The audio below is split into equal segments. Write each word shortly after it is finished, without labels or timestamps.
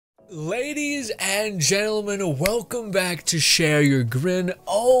Ladies and gentlemen, welcome back to Share Your Grin.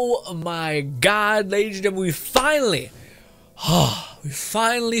 Oh my god, ladies and gentlemen, we finally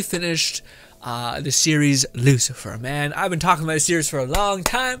finished the series Lucifer. Man, I've been talking about this series for a long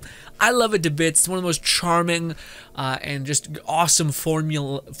time. I love it to bits. It's one of the most charming and just awesome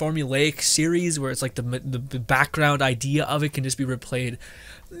formulaic series where it's like the background idea of it can just be replayed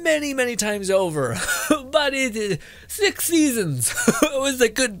many times over. But it 6 seasons. It was a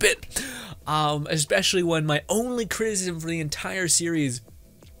good bit. Especially when my only criticism for the entire series,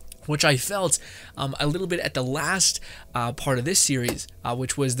 which I felt a little bit at the last part of this series,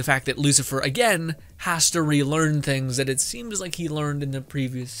 which was the fact that Lucifer, again, has to relearn things that it seems like he learned in the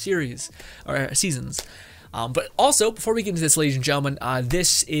previous series, or seasons. But also, before we get into this, ladies and gentlemen,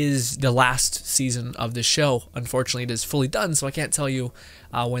 this is the last season of the show. Unfortunately, it is fully done, so I can't tell you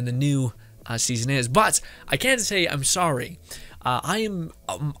when the new season is. But I can say I'm sorry. I am,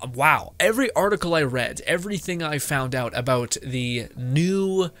 wow, every article I read, everything I found out about the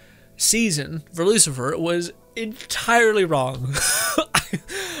new season for Lucifer was entirely wrong.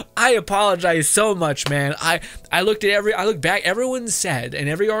 I apologize so much, man. I looked back, everyone said, and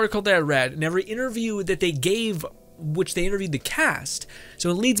every article that I read, and every interview that they gave, which they interviewed the cast.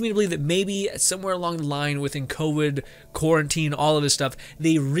 So it leads me to believe that maybe somewhere along the line within COVID, quarantine, all of this stuff,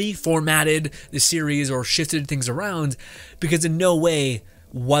 they reformatted the series or shifted things around, because in no way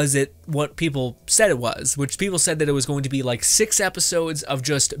was it what people said it was, which people said that it was going to be like 6 episodes of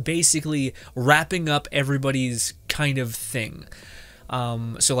just basically wrapping up everybody's kind of thing.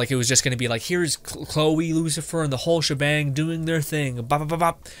 So like it was just going to be like, here's Chloe, Lucifer, and the whole shebang doing their thing, bop, bop,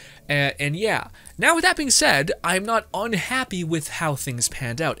 bop. And yeah, now with that being said, I'm not unhappy with how things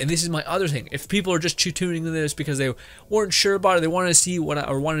panned out. And this is my other thing. If people are just tuning into this because they weren't sure about it, they wanted to see what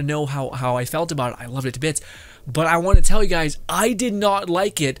or want to know how I felt about it, I loved it to bits. But I want to tell you guys, I did not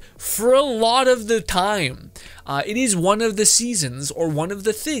like it for a lot of the time. It is one of the seasons, or one of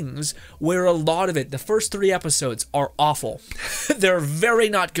the things, where a lot of it, the first 3 episodes, are awful. They're very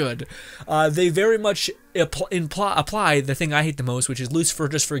not good. They very much apply the thing I hate the most, which is Lucifer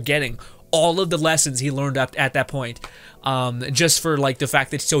just forgetting all of the lessons he learned at that point. Just for like the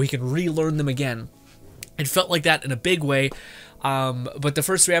fact that so he can relearn them again. It felt like that in a big way. But the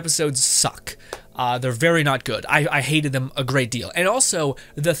first 3 episodes suck. They're very not good. I hated them a great deal. And also,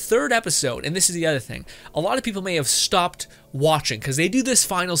 the 3rd episode, and this is the other thing, a lot of people may have stopped watching because they do this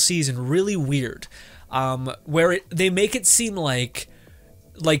final season really weird, where they make it seem like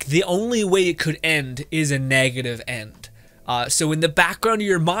the only way it could end is a negative end. So in the background of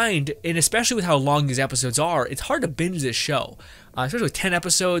your mind, and especially with how long these episodes are, it's hard to binge this show. Especially with 10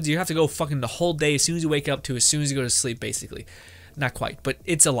 episodes, you have to go fucking the whole day as soon as you wake up to as soon as you go to sleep, basically. Not quite, but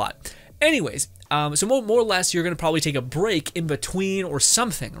it's a lot. Anyways, so more or less, you're going to probably take a break in between or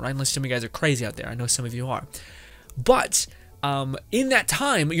something, right? Unless some of you guys are crazy out there. I know some of you are. But in that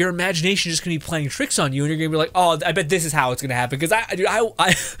time, your imagination is just going to be playing tricks on you, and you're going to be like, oh, I bet this is how it's going to happen. Because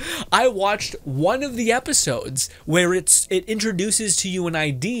I watched one of the episodes where it introduces to you an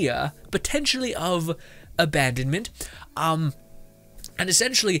idea, potentially of abandonment, and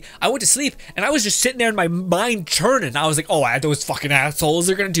essentially, I went to sleep, and I was just sitting there in my mind churning. I was like, oh, those fucking assholes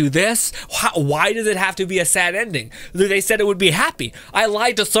are going to do this? Why does it have to be a sad ending? They said it would be happy. I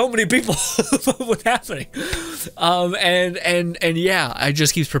lied to so many people about what's happening. And yeah, I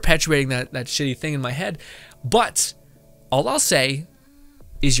just keeps perpetuating that shitty thing in my head. But all I'll say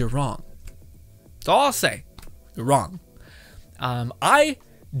is you're wrong. That's all I'll say. You're wrong. I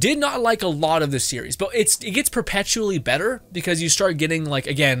did not like a lot of the series, but it gets perpetually better because you start getting, like,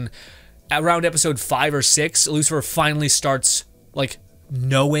 again, around episode 5 or 6, Lucifer finally starts like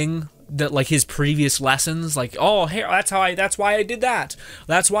knowing that, like, his previous lessons, like, oh, hey, that's why I did that.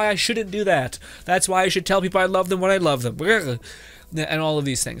 That's why I shouldn't do that. That's why I should tell people I love them when I love them. And all of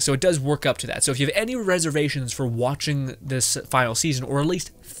these things. So it does work up to that. So if you have any reservations for watching this final season, or at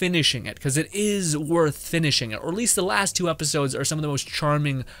least finishing it, because it is worth finishing it, or at least the last 2 episodes are some of the most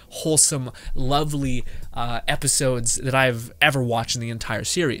charming, wholesome, lovely episodes that I've ever watched in the entire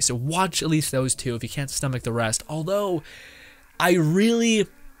series. So watch at least those 2 if you can't stomach the rest. Although, I really,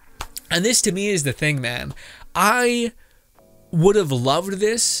 and this to me is the thing, man, I would have loved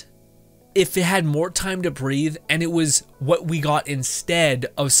this if it had more time to breathe, and it was what we got instead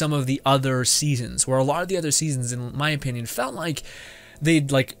of some of the other seasons, where a lot of the other seasons, in my opinion, felt like they'd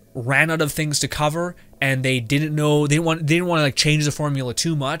like ran out of things to cover, and they didn't want to like change the formula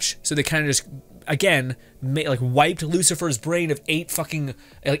too much, so they kind of just, again, like wiped Lucifer's brain of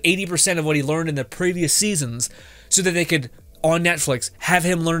 80% of what he learned in the previous seasons, so that they could, on Netflix, have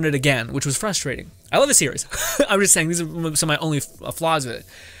him learn it again, which was frustrating. I love the series. I'm just saying, these are some of my only flaws with it.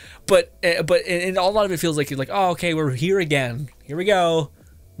 but and a lot of it feels like you're like, oh, okay, we're here again. Here we go.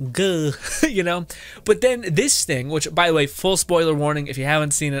 Gah, you know. But then this thing, which by the way, full spoiler warning, if you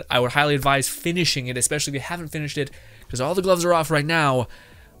haven't seen it, I would highly advise finishing it, especially if you haven't finished it, because all the gloves are off right now.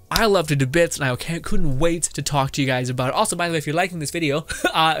 I loved it to bits, and I couldn't wait to talk to you guys about it. Also, by the way, if you're liking this video,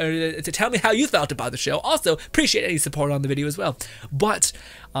 to tell me how you felt about the show. Also, appreciate any support on the video as well. But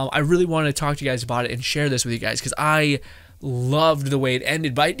I really wanted to talk to you guys about it and share this with you guys, because I loved the way it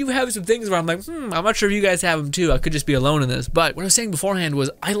ended. But I do have some things where I'm like, I'm not sure if you guys have them too. I could just be alone in this. But what I was saying beforehand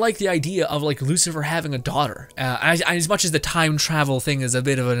was I like the idea of like Lucifer having a daughter. As much as the time travel thing is a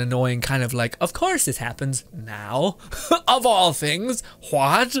bit of an annoying kind of like, of course this happens now, of all things.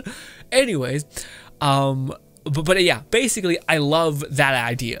 What? Anyways, but yeah, basically, I love that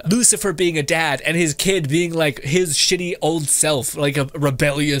idea. Lucifer being a dad and his kid being like his shitty old self, like a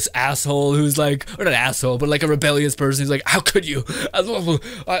rebellious asshole who's like, or not asshole, but like a rebellious person who's like, how could you?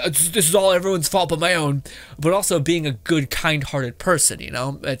 This is all everyone's fault but my own. But also being a good, kind-hearted person, you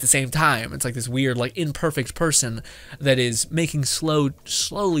know, at the same time. It's like this weird, like imperfect person that is making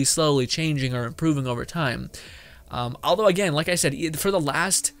slowly changing or improving over time. Although again, like I said, for the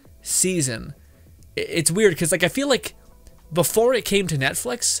last season, it's weird because like I feel like before it came to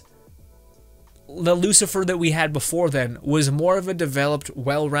Netflix, the Lucifer that we had before then was more of a developed,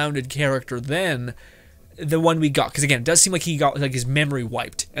 well-rounded character than the one we got. Because again, it does seem like he got like his memory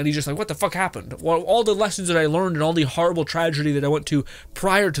wiped, and he's just like, what the fuck happened? Well, all the lessons that I learned and all the horrible tragedy that I went to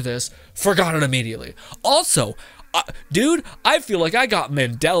prior to this, forgotten immediately. Also, dude, I feel like I got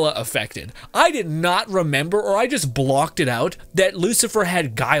Mandela affected. I did not remember, or I just blocked it out, that Lucifer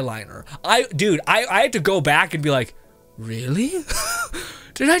had guy liner. I had to go back and be like, really?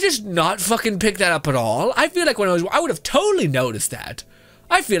 Did I just not fucking pick that up at all? I feel like I would have totally noticed that.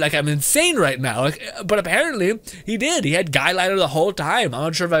 I feel like I'm insane right now, but apparently he did. He had guy liner the whole time. I'm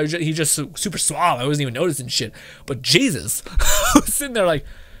not sure if he just super suave. I wasn't even noticing shit. But Jesus, I was sitting there like,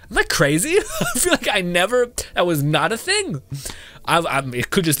 am I crazy? I feel like that was not a thing. It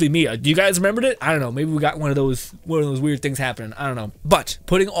could just be me. Do you guys remembered it? I don't know. Maybe we got one of those weird things happening. I don't know. But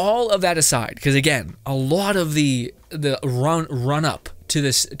putting all of that aside, because again, a lot of the run up to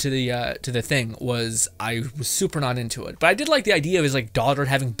the thing was, I was super not into it. But I did like the idea of his like daughter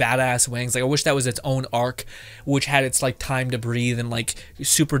having badass wings. Like I wish that was its own arc, which had its like time to breathe and like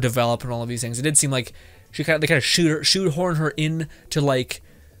super develop and all of these things. It did seem like they kind of shoehorn her in to like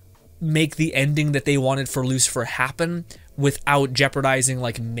make the ending that they wanted for Lucifer happen without jeopardizing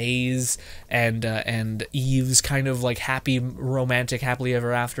like May's and Eve's kind of like happy romantic happily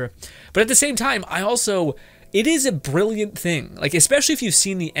ever after. But at the same time, it is a brilliant thing, like especially if you've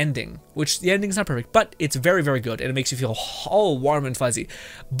seen the ending, which the ending's not perfect, but it's very, very good and it makes you feel all warm and fuzzy.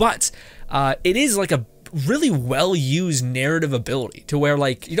 But it is like a really well-used narrative ability to where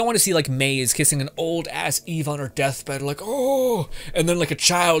like you don't want to see like Maze kissing an old ass Eve on her deathbed like, oh, and then like a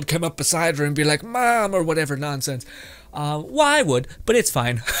child come up beside her and be like, mom, or whatever nonsense. Well, I would, but it's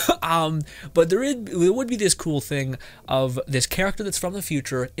fine. But there would be this cool thing of this character that's from the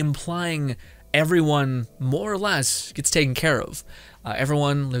future implying everyone more or less gets taken care of.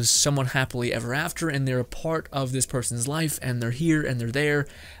 Everyone lives somewhat happily ever after, and they're a part of this person's life, and they're here and they're there,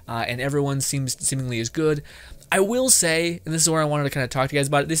 and everyone seemingly is good. I will say, and this is where I wanted to kind of talk to you guys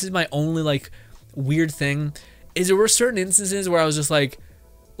about it, this is my only like weird thing, is there were certain instances where I was just like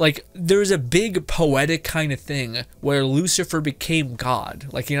there's a big poetic kind of thing where Lucifer became God.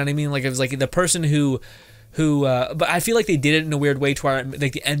 Like, you know what I mean? Like it was like the person who but I feel like they did it in a weird way to where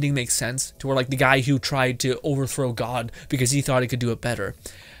like the ending makes sense, to where like the guy who tried to overthrow God because he thought he could do it better,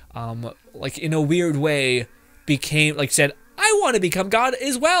 like in a weird way became like said, I want to become God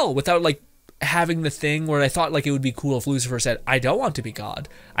as well, without like having the thing where I thought like it would be cool if Lucifer said, I don't want to be God.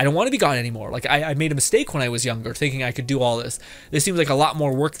 I don't want to be God anymore. Like I made a mistake when I was younger thinking I could do all this. This seems like a lot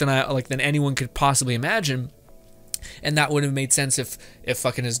more work than anyone could possibly imagine. And that would have made sense if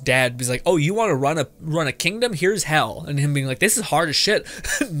fucking his dad was like, oh, you want to run a kingdom? Here's hell. And him being like, this is hard as shit.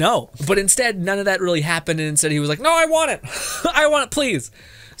 No. But instead, none of that really happened. And instead he was like, no, I want it. I want it, please.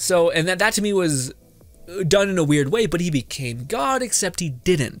 So, and that to me was done in a weird way, but he became God, except he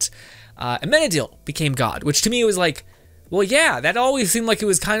didn't. And Menadil became God, which to me was like, well, yeah, that always seemed like it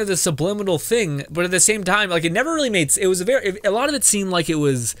was kind of the subliminal thing. But at the same time, like it never really made, it was a lot of it seemed like it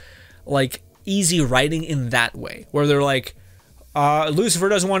was like easy writing in that way, where they're like, Lucifer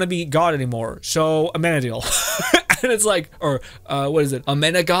doesn't want to be God anymore, so Amenadiel. And it's like, or what is it,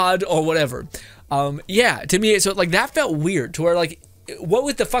 Amenagod or whatever. Yeah, to me, so like that felt weird, to where like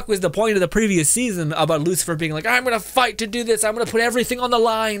what the fuck was the point of the previous season about Lucifer being like, I'm gonna fight to do this, I'm gonna put everything on the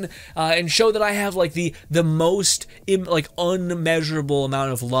line, and show that I have like the most like unmeasurable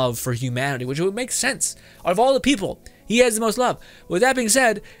amount of love for humanity, which would make sense. Out of all the people, he has the most love. With that being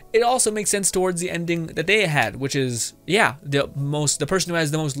said, it also makes sense towards the ending that they had, which is, yeah, the person who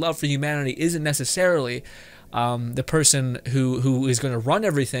has the most love for humanity isn't necessarily the person who is going to run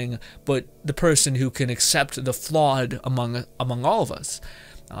everything, but the person who can accept the flawed among all of us,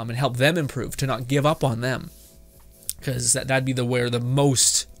 and help them improve, to not give up on them, because that'd be where the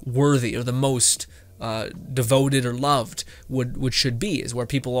most worthy or the most devoted or loved should be, is where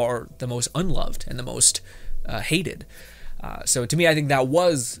people are the most unloved and the most hated. So to me, I think that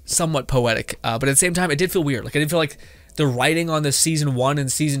was somewhat poetic, but at the same time, it did feel weird. Like, I didn't feel like the writing on the season 1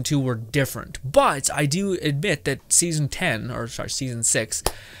 and season 2 were different, but I do admit that season 6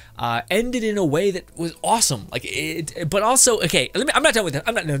 ended in a way that was awesome. Like it, but also, okay, I'm not done with that.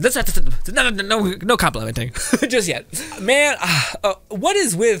 I'm not, no complimenting just yet, man. What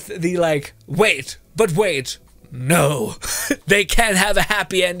is with the like? Wait, no, they can't have a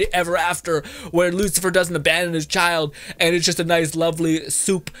happy end ever after, where Lucifer doesn't abandon his child and it's just a nice lovely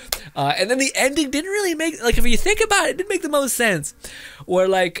soup, and then the ending didn't really make, like, if you think about it, it didn't make the most sense, where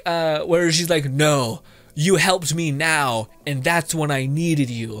like where she's like, no, you helped me now, and that's when I needed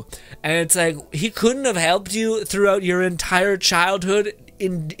you. And it's like, he couldn't have helped you throughout your entire childhood,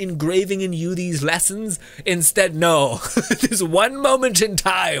 engraving in you these lessons. Instead, no, there's one moment in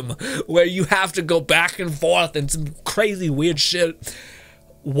time where you have to go back and forth and some crazy weird shit.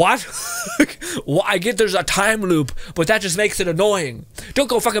 What? Well, I get there's a time loop, but that just makes it annoying. Don't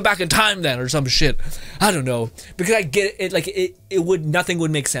go fucking back in time then, or some shit. I don't know, because I get it. Like nothing would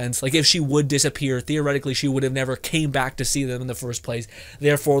make sense. Like, if she would disappear, theoretically, she would have never came back to see them in the first place.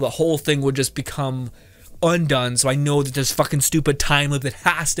 Therefore, the whole thing would just become undone. So I know that there's fucking stupid time loop that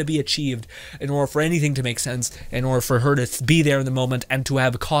has to be achieved in order for anything to make sense, in order for her to be there in the moment and to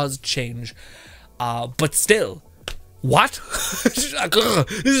have caused change. But still, what? This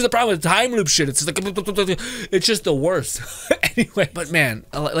is the problem with time loop shit. It's like, it's just the worst. Anyway, but man,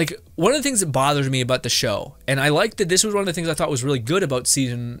 like, one of the things that bothers me about the show, and I like that this was one of the things I thought was really good about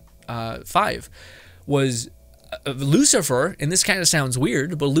season 5, was Lucifer, and this kind of sounds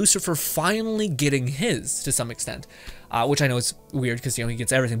weird, but Lucifer finally getting his, to some extent, which I know is weird because, you know, he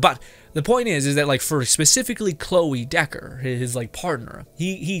gets everything. But the point is that, like, for specifically Chloe Decker, his like partner,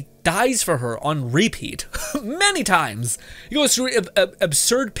 he dies for her on repeat many times. He goes through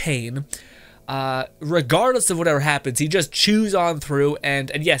absurd pain. Regardless of whatever happens, he just chews on through,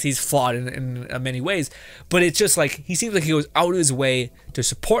 and yes, he's flawed in many ways, but it's just like, he seems like he goes out of his way to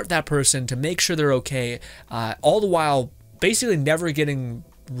support that person, to make sure they're okay, all the while basically never getting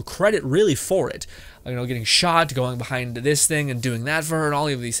credit really for it. You know, getting shot, going behind this thing and doing that for her, and all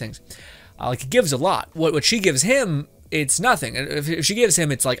of these things. Like, it gives a lot. What she gives him, it's nothing. If she gives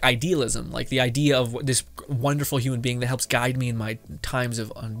him, it's like idealism, like the idea of this wonderful human being that helps guide me in my times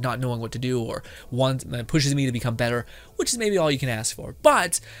of not knowing what to do, or pushes me to become better, which is maybe all you can ask for.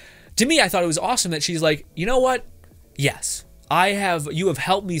 But to me, I thought it was awesome that she's like, you know what? Yes, you have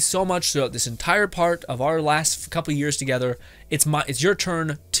helped me so much throughout this entire part of our last couple of years together. It's your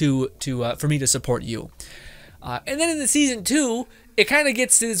turn for me to support you. And then in the season 2, it kind of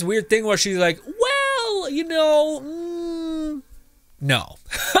gets to this weird thing where she's like, well, you know, no,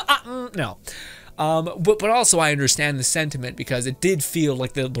 no. But also I understand the sentiment, because it did feel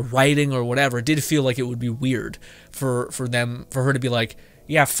like the writing or whatever, it did feel like it would be weird for her to be like,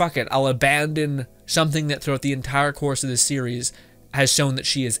 yeah, fuck it, I'll abandon something that throughout the entire course of this series has shown that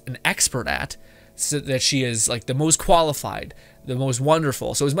she is an expert at, so that she is like the most qualified, the most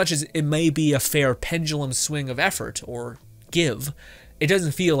wonderful. So as much as it may be a fair pendulum swing of effort or give, it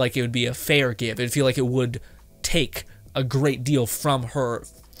doesn't feel like it would be a fair give. It'd feel like it would take a great deal from her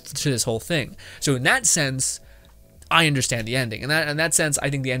to this whole thing. So in that sense, I understand the ending. In that sense, I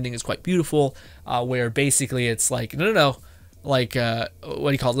think the ending is quite beautiful, where basically it's like, no, like, what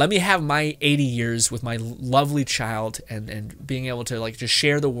do you call it? Let me have my 80 years with my lovely child, and being able to, like, just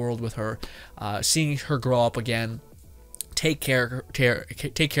share the world with her, seeing her grow up again, take care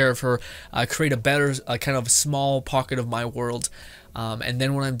of her, create a better kind of small pocket of my world, and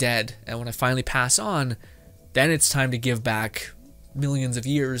then when I'm dead and when I finally pass on, then it's time to give back millions of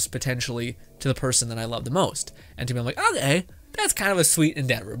years potentially to the person that I love the most, and to be like, okay, that's kind of a sweet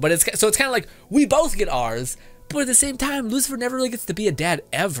endeavor. But it's kind of like we both get ours, but at the same time, Lucifer never really gets to be a dad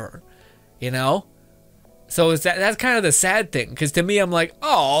ever, you know. So that's kind of the sad thing, because to me, I'm like,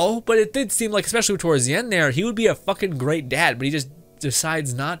 oh, but it did seem like, especially towards the end there, he would be a fucking great dad, but he just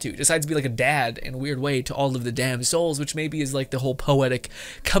decides not to. Decides to be like a dad in a weird way to all of the damned souls, which maybe is like the whole poetic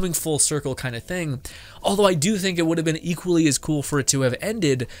coming full circle kind of thing. Although I do think it would have been equally as cool for it to have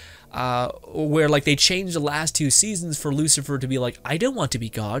ended where like they changed the last 2 seasons for Lucifer to be like, I don't want to be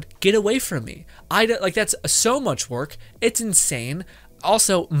God, get away from me. I don't, like, that's so much work, it's insane.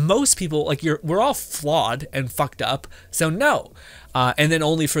 Also, most people, like, we're all flawed and fucked up, so no. And then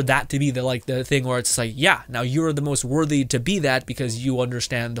only for that to be the thing where it's like, yeah, now you're the most worthy to be that because you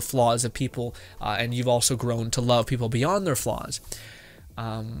understand the flaws of people, and you've also grown to love people beyond their flaws.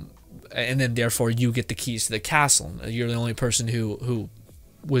 And then therefore you get the keys to the castle. You're the only person who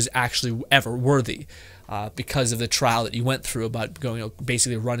was actually ever worthy, because of the trial that you went through about going,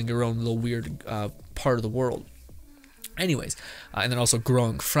 basically running your own little weird part of the world. Anyways, and then also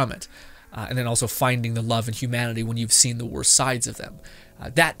growing from it, and then also finding the love and humanity when you've seen the worst sides of them.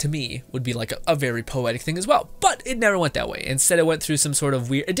 That to me would be like a very poetic thing as well, but it never went that way. Instead, it went through some sort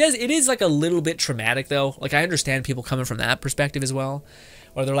of weird. It is like a little bit traumatic though. Like, I understand people coming from that perspective as well,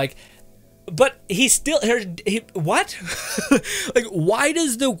 where they're like, but he's still what? Like, why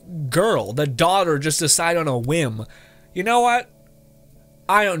does the girl, the daughter, just decide on a whim, you know what?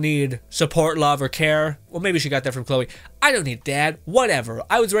 I don't need support, love, or care. Well, maybe she got that from Chloe. I don't need dad. Whatever.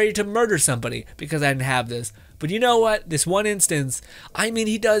 I was ready to murder somebody because I didn't have this. But you know what? This one instance, I mean,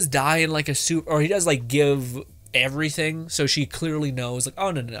 he does die in like a soup, or he does like give everything. So she clearly knows, like,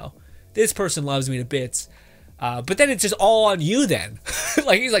 oh, no. This person loves me to bits. But then it's just all on you then.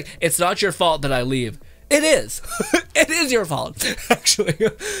 Like, he's like, it's not your fault that I leave. It is. It is your fault, actually.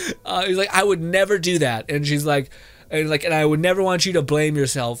 He's like, I would never do that. And she's like, and I would never want you to blame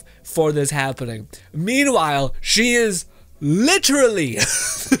yourself for this happening. Meanwhile, she is literally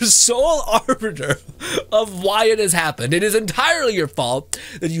the sole arbiter of why it has happened. It is entirely your fault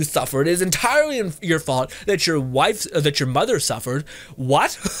that you suffered. It is entirely your fault that your mother suffered.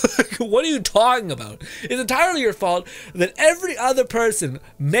 What? What are you talking about? It's entirely your fault that every other person,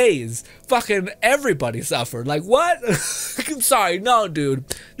 Maze, fucking everybody suffered. Like, what? I'm sorry, no, dude.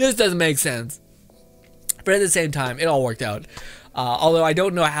 This doesn't make sense. But at the same time, it all worked out. Although I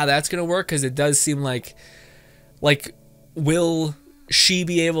don't know how that's going to work, because it does seem like, will she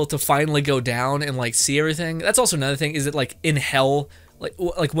be able to finally go down and, like, see everything? That's also another thing. Is it, like, in hell,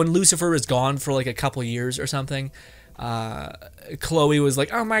 like when Lucifer is gone for, like, a couple years or something, Chloe was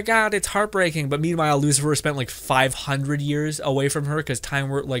like, oh my god, it's heartbreaking. But meanwhile, Lucifer spent, like, 500 years away from her because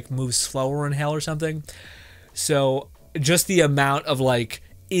time, like, moves slower in hell or something. So just the amount of, like,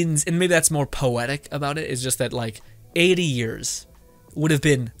 and maybe that's more poetic about it, is just that, like, 80 years would have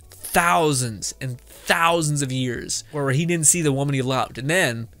been thousands and thousands of years where he didn't see the woman he loved, and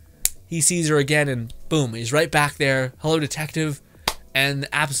then he sees her again, and boom, he's right back there. Hello, detective, and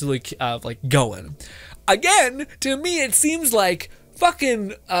absolutely like going again. To me, it seems like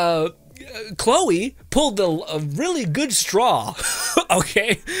fucking Chloe pulled a really good straw.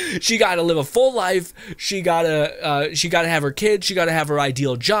 Okay, she got to live a full life. She gotta have her kids. She gotta have her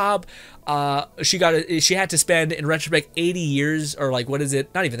ideal job. She had to spend, in retrospect, 80 years, or like, what is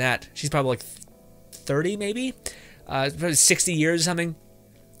it? Not even that. She's probably like 30, maybe, probably 60 years or something.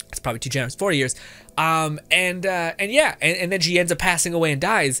 It's probably too generous. 40 years. And then she ends up passing away and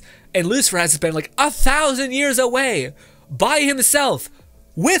dies. And Lucifer has to spend like 1,000 years away by himself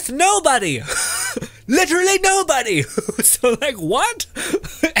with nobody. Literally nobody. So, like, what?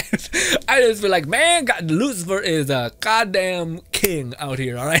 I just feel like, man, God, Lucifer is a goddamn king out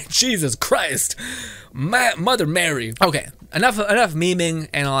here, all right? Jesus Christ. Mother Mary. Okay, enough memeing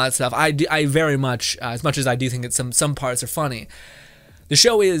and all that stuff. I very much, as much as I do think that some parts are funny, the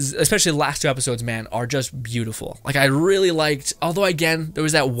show is, especially the last 2 episodes, man, are just beautiful. Like, I really liked, although, again, there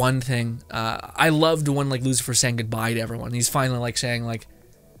was that one thing. I loved when, like, Lucifer saying goodbye to everyone. He's finally, like, saying, like,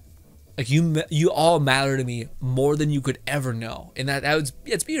 you all matter to me more than you could ever know, and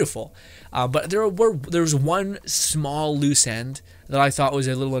it's beautiful. But there was one small loose end that I thought was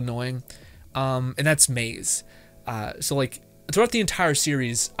a little annoying, and that's Maze. So, like, throughout the entire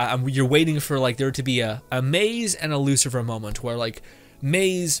series, you're waiting for, like, there to be a Maze and a Lucifer moment where, like,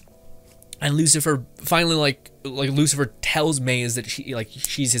 Maze and Lucifer finally, like Lucifer tells Maze that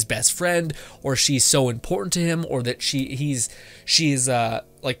she's his best friend, or she's so important to him, or that she's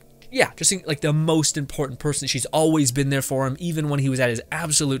like, yeah, just like the most important person. She's always been there for him, even when he was at his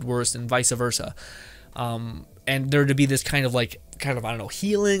absolute worst, and vice versa. And there to be this kind of, I don't know,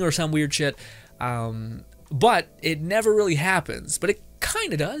 healing or some weird shit. But it never really happens. But it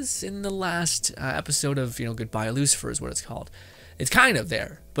kind of does in the last episode of, Goodbye Lucifer is what it's called. It's kind of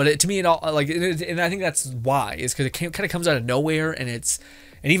there, but to me, it all, like, and I think that's why, is because it kind of comes out of nowhere, and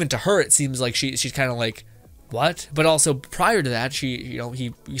even to her, it seems like she's kind of like, what? But also prior to that,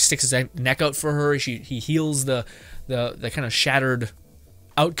 he sticks his neck out for her. He heals the kind of shattered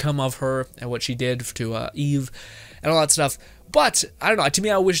outcome of her and what she did to Eve and all that stuff. But I don't know. To me,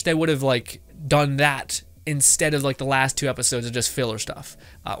 I wish they would have like done that instead of like the last 2 episodes of just filler stuff,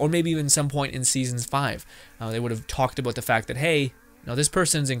 or maybe even some point in seasons 5, they would have talked about the fact that, hey, this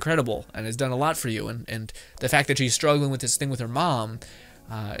person's incredible and has done a lot for you, and the fact that she's struggling with this thing with her mom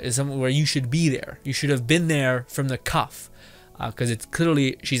is something where you should be there. You should have been there from the cuff, because it's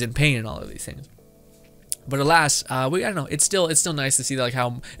clearly she's in pain and all of these things. But alas, I don't know. It's still nice to see like how,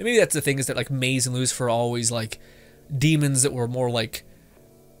 and maybe that's the thing, is that like Maze and Lucifer are always like demons that were more like,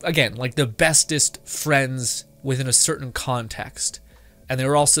 again, like the bestest friends within a certain context, and they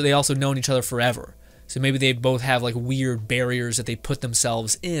also known each other forever. So maybe they both have like weird barriers that they put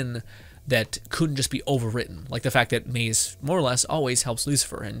themselves in that couldn't just be overwritten. Like the fact that Maze more or less always helps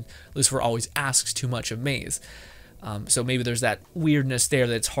Lucifer, and Lucifer always asks too much of Maze. So maybe there's that weirdness there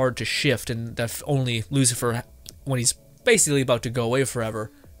that's hard to shift, and that only Lucifer, when he's basically about to go away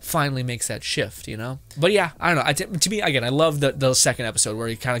forever, finally makes that shift, But yeah, I don't know. To me, again, I love the second episode where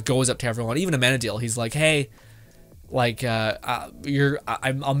he kind of goes up to everyone, even Amenadiel. He's like, hey, like,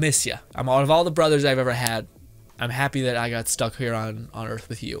 I'll miss you. I'm out of all the brothers I've ever had, I'm happy that I got stuck here on Earth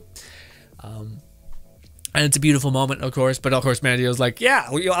with you. And it's a beautiful moment, of course. But of course, Amenadiel's like, yeah,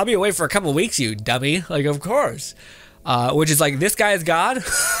 I'll be away for a couple of weeks, you dummy. Like, of course. Which is like, this guy is God?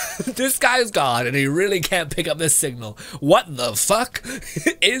 This guy is God, and he really can't pick up this signal. What the fuck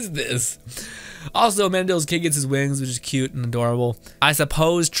is this? Also, Amenadiel's kid gets his wings, which is cute and adorable. I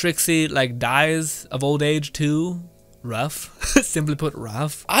suppose Trixie, like, dies of old age, too. Rough. Simply put,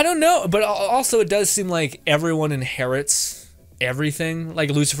 rough. I don't know, but also it does seem like everyone inherits everything.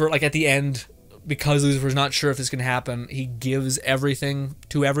 Like Lucifer, like at the end, because Lucifer's not sure if this can happen, he gives everything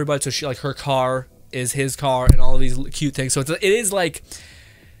to everybody. So she, like, her car is his car and all of these cute things. So it is like,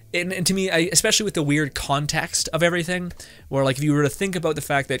 and to me, especially with the weird context of everything, where like if you were to think about the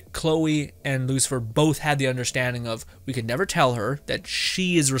fact that Chloe and Lucifer both had the understanding of, we could never tell her that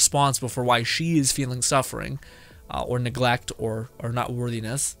she is responsible for why she is feeling suffering, or neglect, or not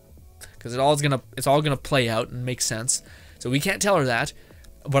worthiness, because it's all gonna play out and make sense. So we can't tell her that.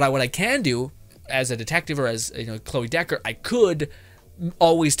 But what I can do as a detective, or as Chloe Decker, I could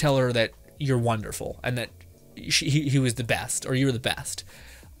always tell her that you're wonderful and that he was the best, or you're the best.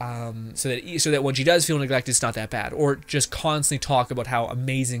 So that when she does feel neglected, it's not that bad, or just constantly talk about how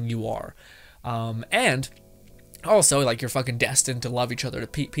amazing you are, and also like you're fucking destined to love each other to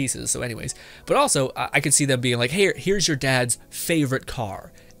pieces. So anyways, but also I could see them being like, hey, here's your dad's favorite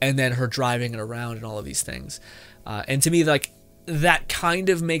car, and then her driving it around and all of these things, and to me, like, that kind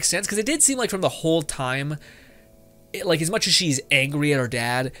of makes sense, because it did seem like from the whole time, like as much as she's angry at her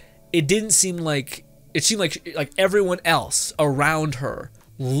dad, it seemed like everyone else around her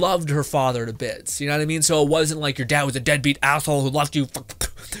loved her father to bits. You know what I mean? So it wasn't like your dad was a deadbeat asshole who left you,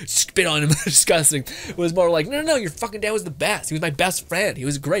 spit on him, disgusting. It was more like, no, your fucking dad was the best. He was my best friend. He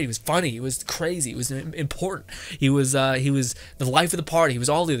was great. He was funny. He was crazy. He was important. He was the life of the party. He was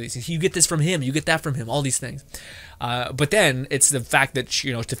all of these things. You get this from him. You get that from him. All these things. But then it's the fact that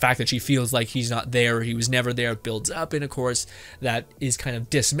she feels like he's not there, he was never there, builds up, and of course that is kind of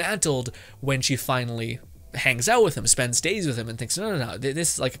dismantled when she finally hangs out with him, spends days with him, and thinks, no,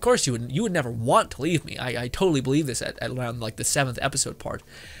 this, like, of course you would never want to leave me. I totally believe this at around like the 7th episode part.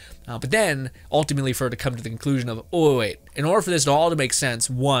 But then ultimately for her to come to the conclusion of, oh wait, in order for this all to make sense,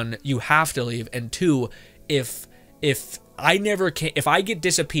 1, you have to leave, and 2, if I get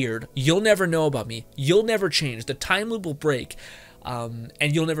disappeared, you'll never know about me. You'll never change. The time loop will break, and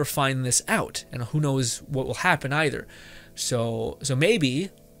you'll never find this out. And who knows what will happen either. So maybe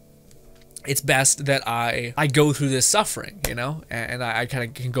it's best that I go through this suffering, and I kind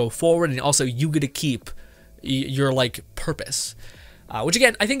of can go forward, and also you get to keep your like purpose, which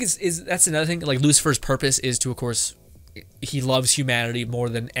again I think is that's another thing. Like Lucifer's purpose is to, of course, he loves humanity more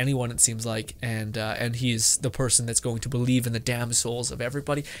than anyone, it seems like, and he's the person that's going to believe in the damned souls of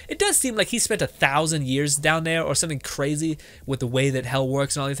everybody. It does seem like he spent 1,000 years down there or something crazy with the way that hell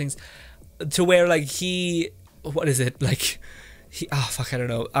works and all these things, to where like I don't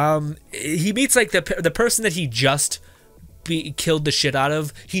know. He meets like the person that he just killed the shit out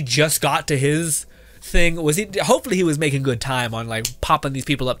of. He just got to his thing. Hopefully he was making good time on like popping these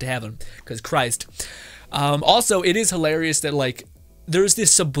people up to heaven, because Christ. Also, it is hilarious that like there's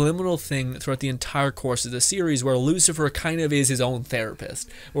this subliminal thing throughout the entire course of the series where Lucifer kind of is his own therapist,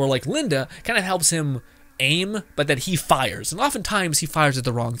 or like Linda kind of helps him aim, but that he fires, and oftentimes he fires at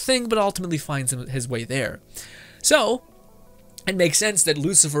the wrong thing, but ultimately finds his way there. So it makes sense that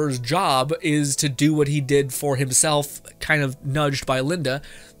Lucifer's job is to do what he did for himself, kind of nudged by Linda,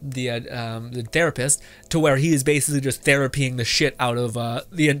 the therapist, to where he is basically just therapying the shit out of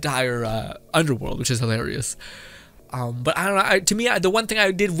the entire underworld, which is hilarious. But I don't know. To me, the one thing I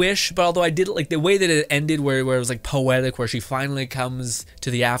did wish, but although I did like the way that it ended, where it was like poetic, where she finally comes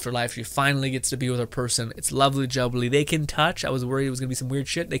to the afterlife, she finally gets to be with her person. It's lovely jubbly. They can touch. I was worried it was gonna be some weird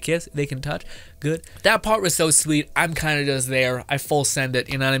shit. They kiss. They can touch. Good. That part was so sweet. I'm kind of just there. I full send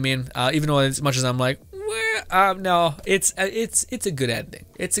it. You know what I mean? Even though as much as I'm like, no, it's a good ending.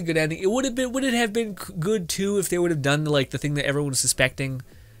 It's a good ending. It would it have been good too if they would have done like the thing that everyone was suspecting?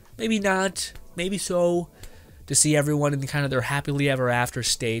 Maybe not. Maybe so. To see everyone in kind of their happily ever after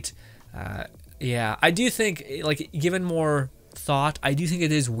state. Yeah, I do think, like, given more thought, I do think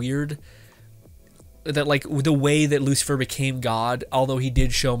it is weird that, like, the way that Lucifer became God, although he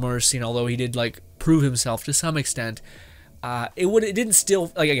did show mercy and although he did, like, prove himself to some extent, it didn't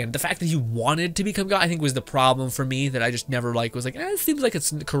still, like, again, the fact that he wanted to become God, I think was the problem for me, that I just never, like, was like, it seems like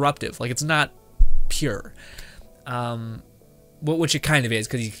it's corruptive, like, it's not pure. Which it kind of is,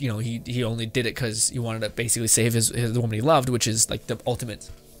 because he only did it because he wanted to basically save the woman he loved, which is like the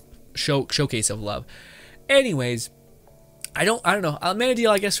ultimate showcase of love. Anyways, I don't know. Man of Steel,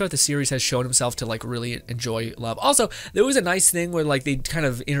 I guess, throughout the series has shown himself to like really enjoy love. Also, there was a nice thing where like they kind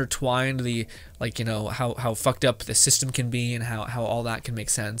of intertwined the like how fucked up the system can be and how all that can make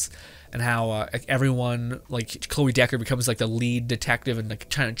sense, and how everyone like Chloe Decker becomes like the lead detective and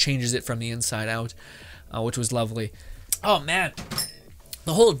like kind of changes it from the inside out, which was lovely. Oh man,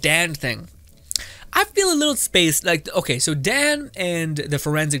 the whole Dan thing. I feel a little spaced. Like, okay, so Dan and the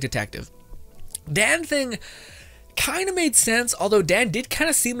forensic detective. Dan thing kind of made sense, although Dan did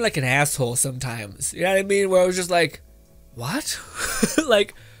kind of seem like an asshole sometimes. You know what I mean? Where I was just like, what?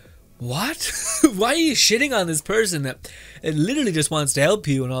 Like, what? Why are you shitting on this person that literally just wants to help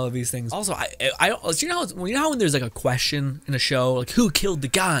you and all of these things? Also, you know how when there's like a question in a show, like who killed the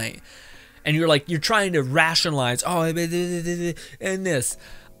guy? And you're trying to rationalize, and this.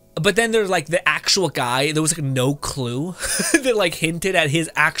 But then there's like the actual guy, there was like no clue that like hinted at his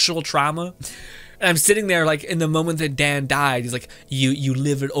actual trauma. And I'm sitting there like in the moment that Dan died, he's like, you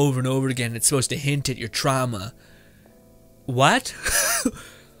live it over and over again. It's supposed to hint at your trauma. What?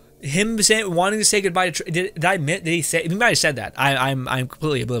 Him wanting to say goodbye to did I admit, did he say, he might have said that. I'm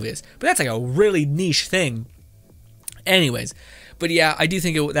completely oblivious. But that's like a really niche thing. Anyways. But yeah, I do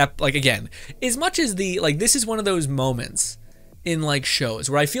think that, like, again, as much as this is one of those moments in, like, shows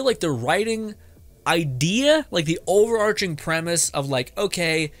where I feel like the writing idea, like, the overarching premise of, like,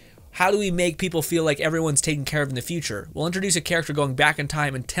 okay, how do we make people feel like everyone's taken care of in the future? We'll introduce a character going back in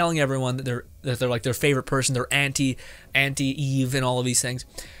time and telling everyone that they're like, their favorite person, they're anti-Eve and all of these things.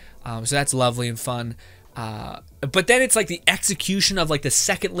 So that's lovely and fun. But then it's, like, the execution of, like, the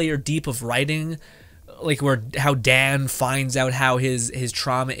second layer deep of writing, like how Dan finds out how his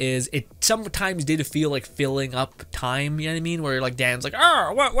trauma is. It sometimes did feel like filling up time, you know what I mean? Where like Dan's like,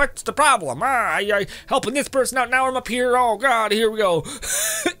 what's the problem? I helping this person out, now I'm up here, oh god, here we go.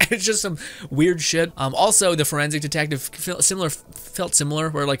 And it's just some weird shit. Also, the forensic detective felt similar,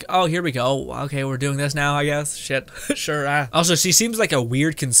 where like, oh, here we go, okay, we're doing this now, I guess, shit. Sure. Also, she seems like a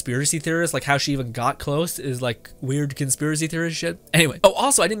weird conspiracy theorist, like how she even got close is like weird conspiracy theorist shit. Anyway, oh,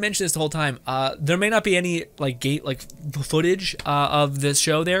 also, I didn't mention this the whole time, there may not be any like footage of this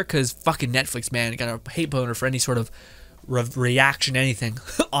show there, because fucking Netflix, man, got a hate boner for any sort of reaction, anything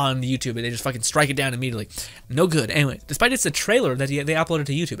on YouTube, and they just fucking strike it down immediately. No good. Anyway, despite it's a trailer that they uploaded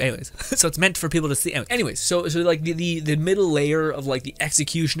to YouTube. Anyways, so it's meant for people to see. Anyways, so like the middle layer of like the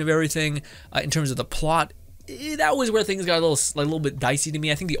execution of everything in terms of the plot, that was where things got a little bit dicey to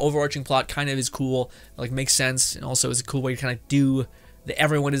me. I think the overarching plot kind of is cool, like makes sense, and also is a cool way to kind of do the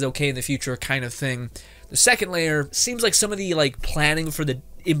everyone is okay in the future kind of thing. The second layer seems like some of the like planning for the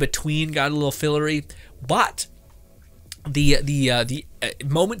in between got a little fillery, but the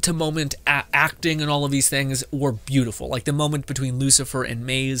moment to moment acting and all of these things were beautiful. Like the moment between Lucifer and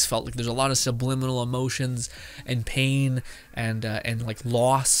Maze felt like there's a lot of subliminal emotions and pain and like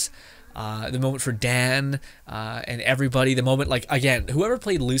loss. The moment for Dan and everybody, the moment, like, again, whoever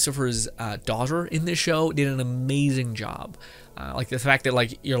played Lucifer's daughter in this show did an amazing job. Like the fact that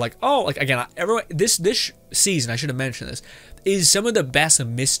like you're like, oh, like again, everyone, this season, I should have mentioned this, is some of the best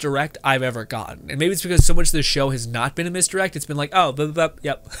misdirect I've ever gotten. And maybe it's because so much of the show has not been a misdirect. It's been like, oh, bop, bop,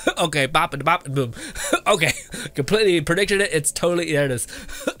 yep, okay, bop and bop and boom, okay, completely predicted it. It's totally, there it is,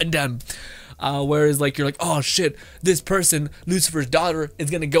 done. Whereas like you're like, oh shit, this person, Lucifer's daughter, is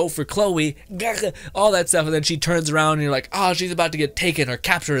gonna go for Chloe, all that stuff, and then she turns around and you're like, oh, she's about to get taken or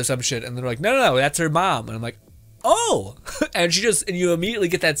captured or some shit, and they're like, no, that's her mom, and I'm like, oh, and you immediately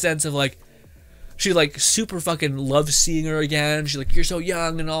get that sense of like, she like super fucking loves seeing her again. She's like, you're so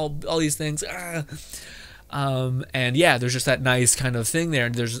young and all these things. And yeah, there's just that nice kind of thing there.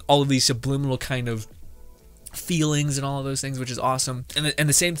 And there's all of these subliminal kind of feelings and all of those things, which is awesome. And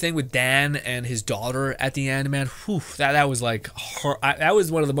the same thing with Dan and his daughter at the end, man. Whew, that was like, that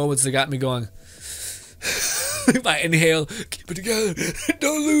was one of the moments that got me going. If I inhale, keep it together,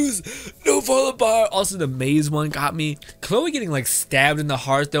 don't lose, don't fall apart. Also, the maze one got me. Chloe getting like stabbed in the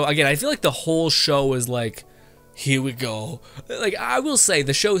heart, though. Again, I feel like the whole show was like, here we go. Like, I will say,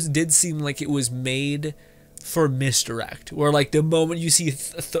 the show did seem like it was made for misdirect, where like the moment you see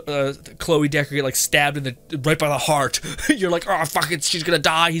Chloe Decker get like stabbed in the right by the heart, you're like, oh fuck it, she's gonna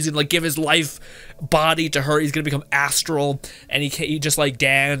die. He's gonna like give his life body to her. He's gonna become astral, and he just like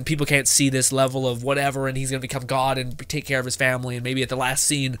Dan, people can't see this level of whatever, and he's gonna become God and take care of his family. And maybe at the last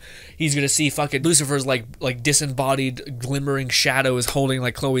scene, he's gonna see fucking Lucifer's like disembodied glimmering shadow is holding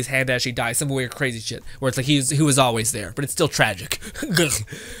like Chloe's hand as she dies. Some weird crazy shit where it's like he was always there, but it's still tragic.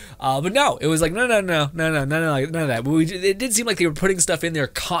 But no, it was like no, none of that. But it did seem like they were putting stuff in there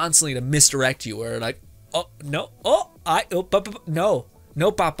constantly to misdirect you. Where like, oh no,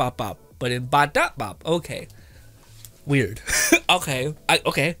 no, pop, but in bop, okay, weird. Okay,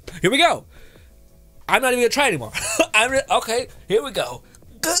 okay, here we go. I'm not even gonna try anymore. Okay, here we go.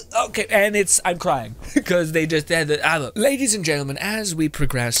 Okay, and I'm crying because they just had the. Ladies and gentlemen, as we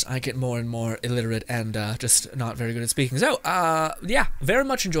progress, I get more and more illiterate and just not very good at speaking. So, yeah, very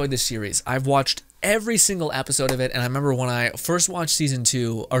much enjoyed this series. I've watched every single episode of it, and I remember when I first watched season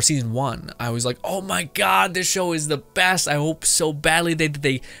 1, I was like, oh my god, this show is the best. I hope so badly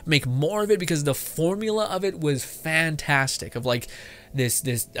they make more of it, because the formula of it was fantastic. Of like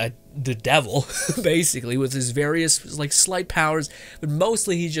the devil basically with his various like slight powers, but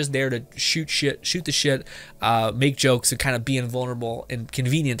mostly he's just there to shoot the shit, make jokes, and kind of be invulnerable and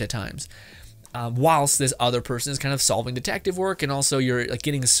convenient at times, whilst this other person is kind of solving detective work, and also you're like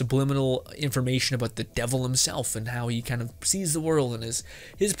getting subliminal information about the devil himself and how he kind of sees the world and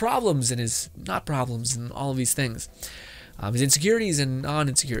his problems and his not problems and all of these things, his insecurities and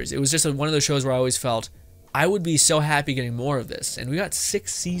non-insecurities. It was just one of those shows where I always felt I would be so happy getting more of this, and we got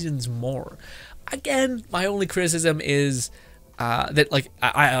 6 seasons more. Again, my only criticism is that like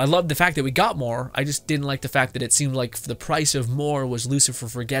I love the fact that we got more. I just didn't like the fact that it seemed like the price of more was Lucifer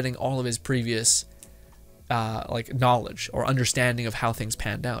forgetting all of his previous like knowledge or understanding of how things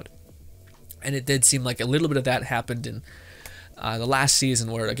panned out. And it did seem like a little bit of that happened in the last season,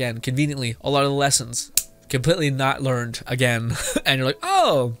 where again, conveniently, a lot of the lessons completely not learned again, and you're like,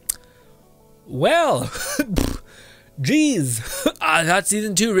 oh. Well, geez, I thought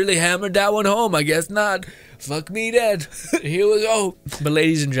season 2 really hammered that one home. I guess not. Fuck me dead. Here we go. But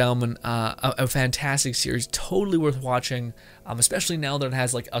ladies and gentlemen, a fantastic series, totally worth watching, especially now that it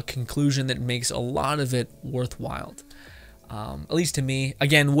has like a conclusion that makes a lot of it worthwhile. At least to me.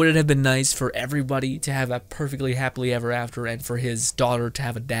 Again, would it have been nice for everybody to have a perfectly happily ever after, and for his daughter to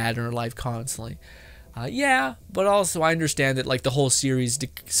have a dad in her life constantly? Yeah, but also I understand that like the whole series to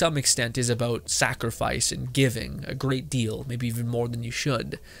some extent is about sacrifice and giving a great deal, maybe even more than you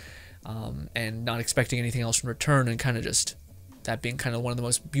should, and not expecting anything else in return, and kind of just that being kind of one of the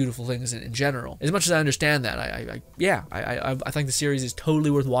most beautiful things in general. As much as I understand that, I think the series is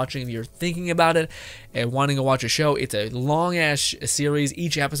totally worth watching if you're thinking about it and wanting to watch a show. It's a long-ass series.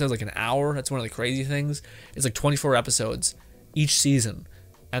 Each episode is like an hour. That's one of the crazy things. It's like 24 episodes each season,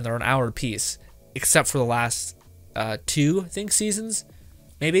 and they're an hour apiece. Except for the last 2, I think, seasons,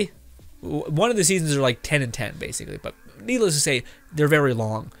 maybe. One of the seasons are like 10 and 10, basically. But needless to say, they're very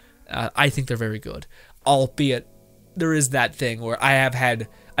long. I think they're very good. Albeit, there is that thing where I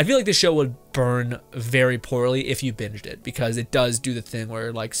feel like the show would burn very poorly if you binged it, because it does do the thing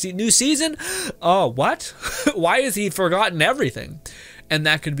where, like, new season? Oh, what? Why has he forgotten everything? And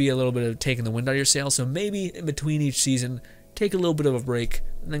that could be a little bit of taking the wind out of your sails. So maybe in between each season, take a little bit of a break,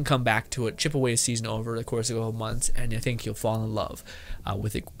 and then come back to it, chip away a season over the course of a couple months, and I think you'll fall in love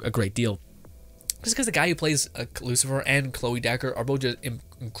with it a great deal. Just because the guy who plays Lucifer and Chloe Decker are both just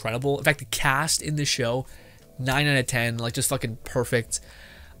incredible. In fact, the cast in this show, 9 out of 10, like just fucking perfect.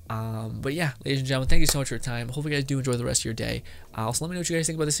 But yeah, ladies and gentlemen, thank you so much for your time. Hope you guys do enjoy the rest of your day. Also, let me know what you guys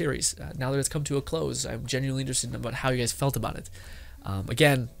think about the series. Now that it's come to a close, I'm genuinely interested about how you guys felt about it.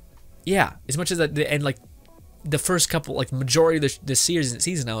 Again, yeah, as much as at the end, like, the first couple, like majority of the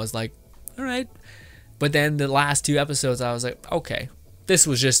season, I was like, all right. But then the last 2 episodes, I was like, okay, this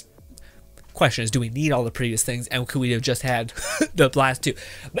was just, question is, do we need all the previous things, and could we have just had the last 2?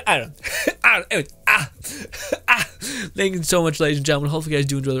 But I don't know. Thank you so much, ladies and gentlemen. Hopefully you guys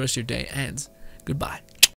do enjoy the rest of your day, and goodbye.